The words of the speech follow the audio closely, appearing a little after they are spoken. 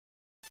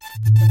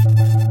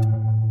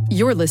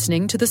You're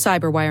listening to the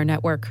Cyberwire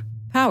Network,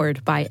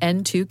 powered by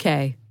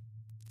N2K.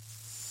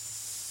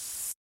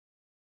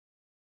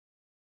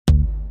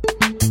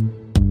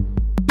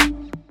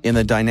 In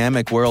the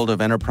dynamic world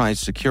of enterprise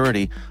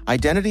security,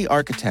 identity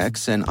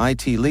architects and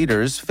IT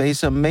leaders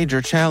face a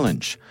major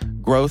challenge.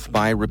 Growth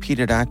by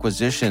repeated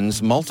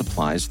acquisitions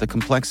multiplies the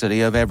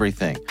complexity of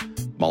everything.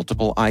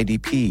 Multiple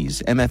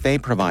IDPs,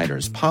 MFA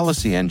providers,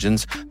 policy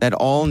engines that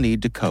all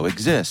need to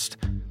coexist.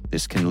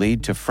 This can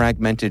lead to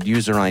fragmented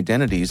user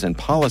identities and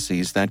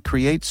policies that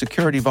create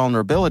security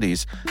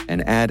vulnerabilities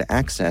and add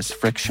access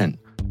friction.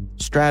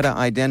 Strata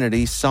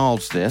Identity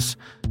solves this.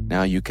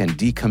 Now you can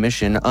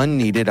decommission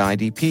unneeded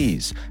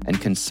IDPs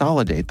and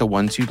consolidate the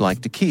ones you'd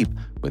like to keep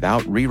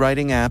without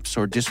rewriting apps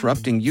or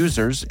disrupting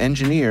users,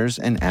 engineers,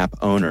 and app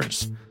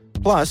owners.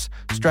 Plus,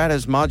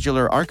 Strata's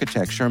modular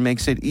architecture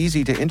makes it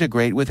easy to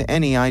integrate with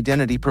any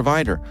identity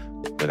provider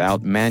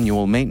without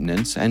manual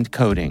maintenance and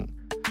coding.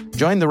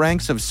 Join the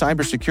ranks of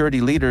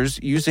cybersecurity leaders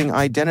using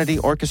identity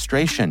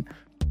orchestration.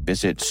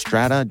 Visit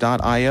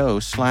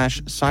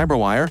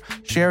strata.io/cyberwire,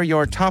 share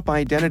your top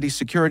identity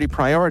security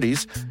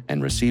priorities,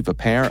 and receive a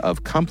pair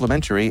of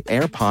complimentary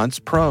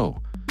AirPods Pro.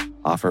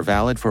 Offer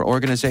valid for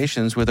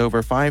organizations with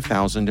over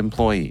 5,000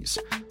 employees.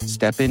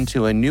 Step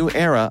into a new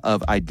era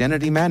of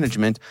identity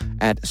management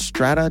at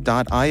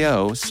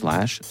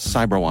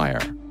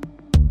strata.io/cyberwire.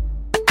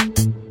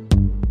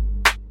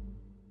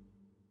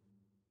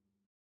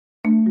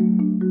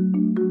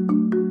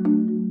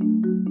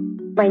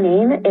 My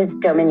name is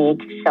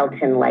Dominique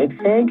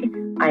Shelton-Leipzig.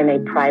 I'm a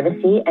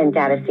privacy and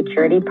data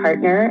security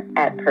partner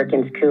at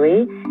Perkins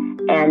Coie,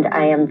 and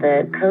I am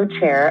the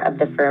co-chair of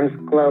the firm's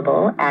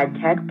global ad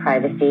tech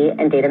privacy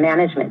and data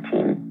management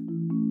team.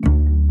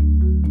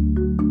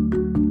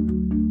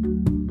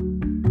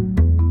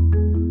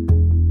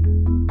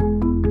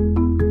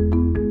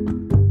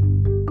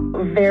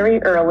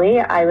 Very early,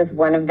 I was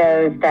one of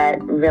those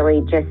that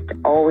really just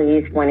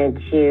always wanted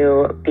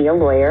to be a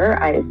lawyer.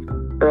 As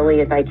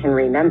early as I can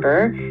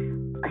remember,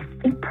 I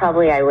think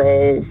probably I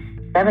was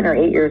 7 or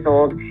 8 years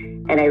old,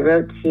 and I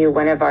wrote to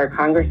one of our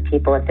Congress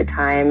people at the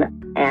time,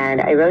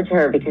 and I wrote to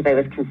her because I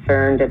was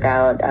concerned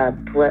about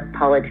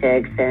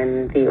politics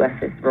and the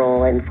U.S.'s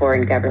role in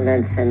foreign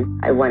governments, and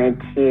I wanted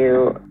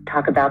to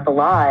talk about the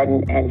law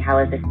and how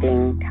is this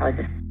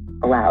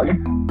allowed.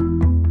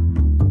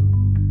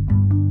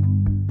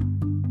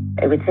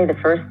 I would say the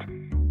first,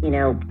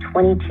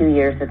 22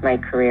 years of my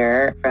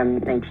career, from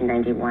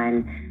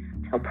 1991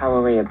 till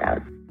probably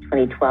about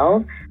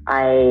 2012,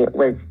 I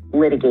was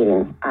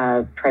litigating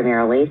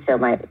primarily. So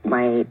I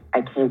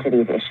came to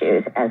these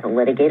issues as a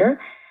litigator.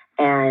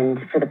 And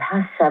for the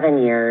past 7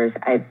 years,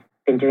 I've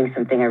been doing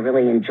something I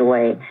really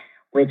enjoy,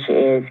 which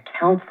is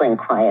counseling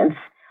clients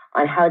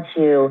on how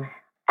to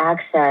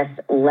access,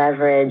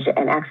 leverage,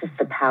 and access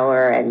the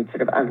power and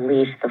sort of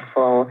unleash the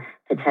full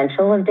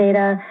potential of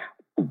data,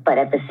 but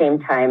at the same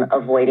time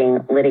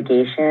avoiding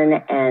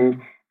litigation. And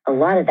a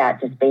lot of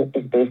that just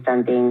is based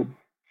on being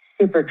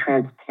super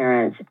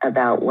transparent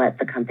about what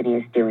the company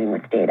is doing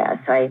with data.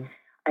 So I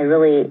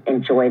really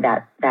enjoy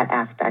that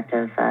aspect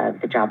of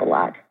the job a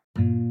lot.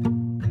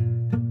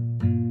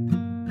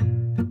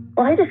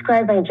 Well, I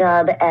describe my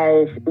job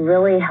as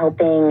really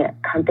helping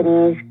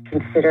companies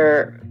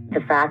consider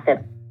the fact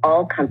that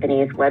all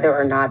companies, whether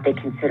or not they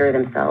consider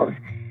themselves,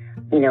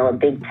 a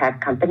big tech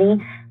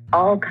company,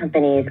 all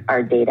companies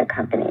are data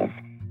companies.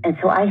 And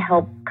so I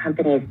help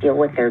companies deal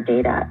with their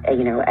data,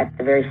 at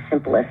the very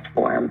simplest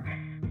form.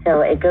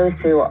 So it goes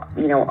through,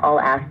 all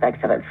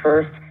aspects of it.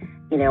 First,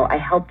 I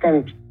help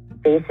them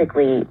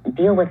basically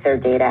deal with their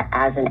data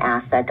as an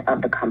asset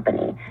of the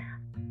company.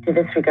 To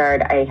this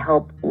regard, I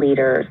help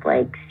leaders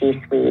like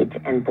C-suite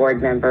and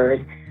board members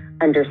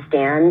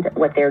understand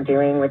what they're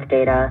doing with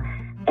data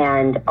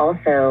and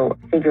also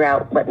figure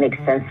out what makes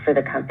sense for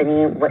the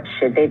company. What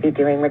should they be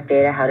doing with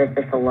data? How does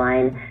this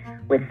align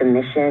with the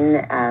mission,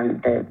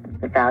 the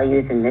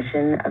values and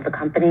mission of the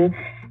company?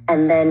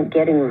 And then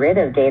getting rid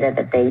of data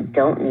that they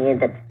don't need,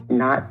 that's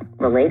not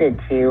related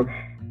to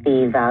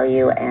the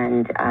value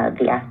and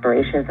the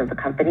aspirations of the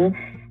company.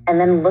 And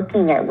then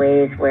looking at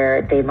ways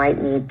where they might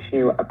need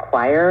to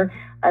acquire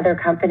other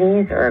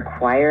companies or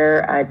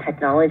acquire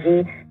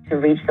technology to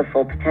reach the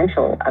full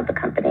potential of the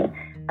company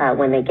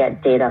when they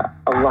get data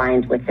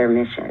aligned with their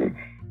mission.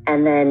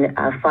 And then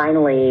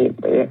finally,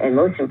 and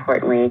most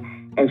importantly,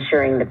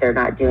 ensuring that they're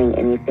not doing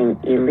anything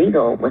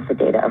illegal with the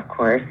data, of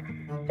course.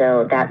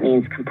 So that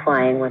means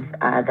complying with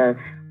the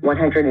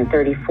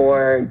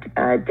 134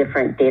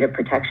 different data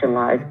protection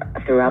laws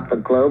throughout the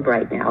globe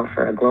right now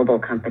for a global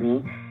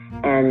company.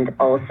 And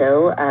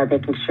also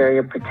making sure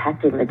you're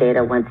protecting the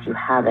data once you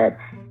have it.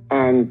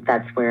 And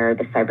that's where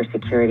the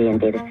cybersecurity and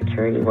data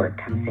security work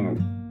comes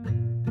in.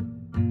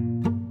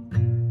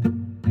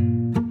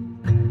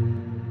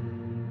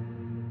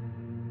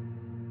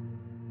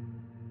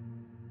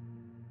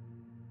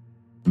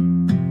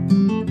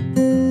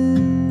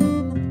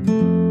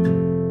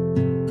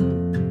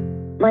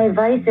 My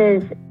advice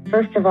is,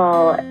 first of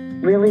all,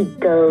 really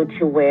go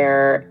to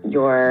where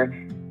your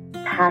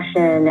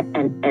passion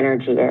and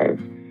energy is.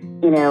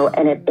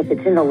 And if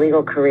it's in the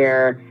legal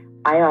career,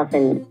 I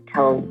often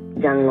tell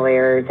young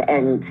lawyers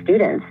and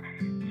students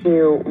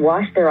to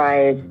wash their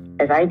eyes,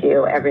 as I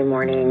do every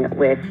morning,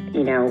 with,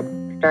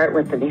 start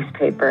with the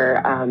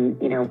newspaper.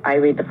 I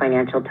read the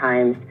Financial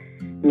Times,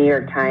 New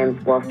York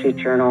Times, Wall Street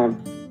Journal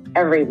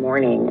every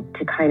morning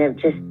to kind of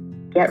just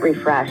get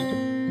refreshed.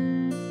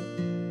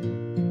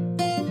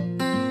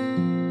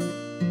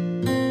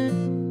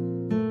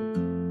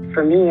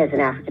 For me, as an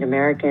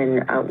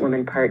African-American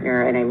woman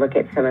partner, and I look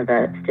at some of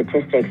the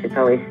statistics, it's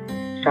always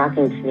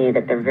shocking to me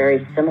that they're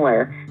very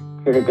similar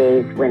to the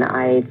days when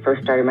I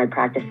first started my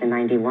practice in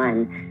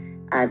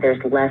 91.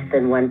 There's less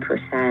than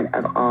 1%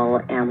 of all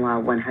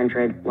AmLaw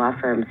 100 law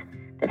firms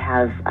that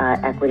have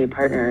equity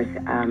partners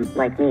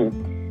like me.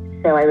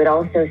 So I would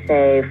also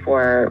say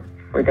for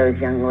those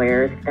young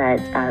lawyers that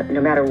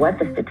no matter what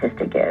the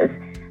statistic is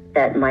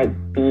that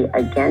might be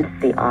against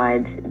the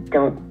odds,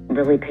 don't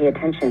really pay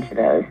attention to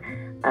those.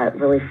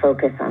 Really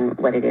focus on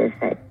what it is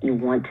that you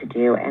want to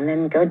do, and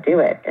then go do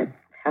it and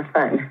have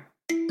fun.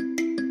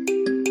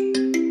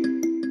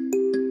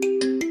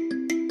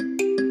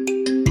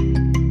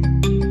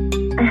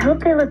 I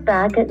hope they look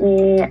back at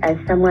me as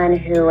someone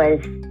who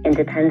was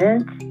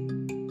independent,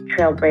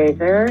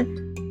 trailblazer,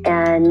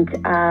 and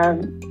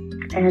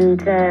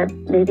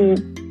maybe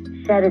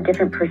shed a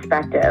different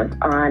perspective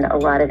on a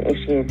lot of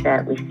issues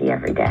that we see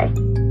every day.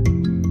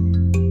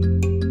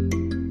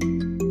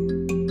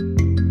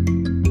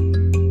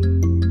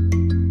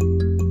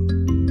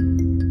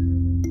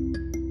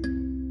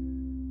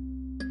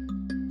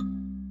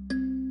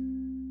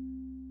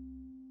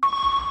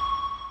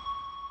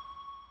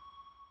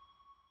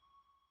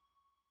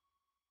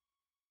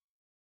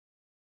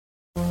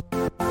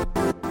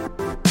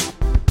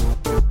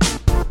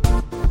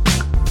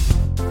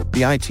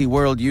 The IT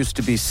world used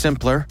to be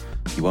simpler.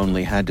 You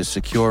only had to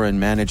secure and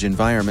manage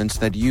environments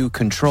that you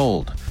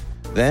controlled.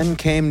 Then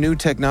came new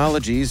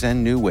technologies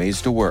and new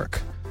ways to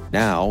work.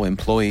 Now,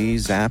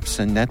 employees, apps,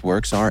 and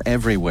networks are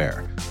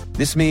everywhere.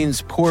 This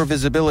means poor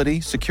visibility,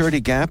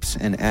 security gaps,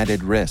 and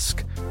added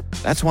risk.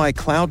 That's why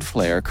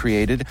Cloudflare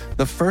created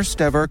the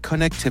first-ever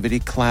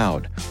connectivity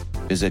cloud.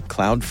 Visit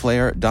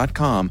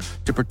cloudflare.com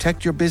to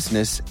protect your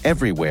business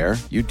everywhere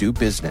you do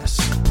business.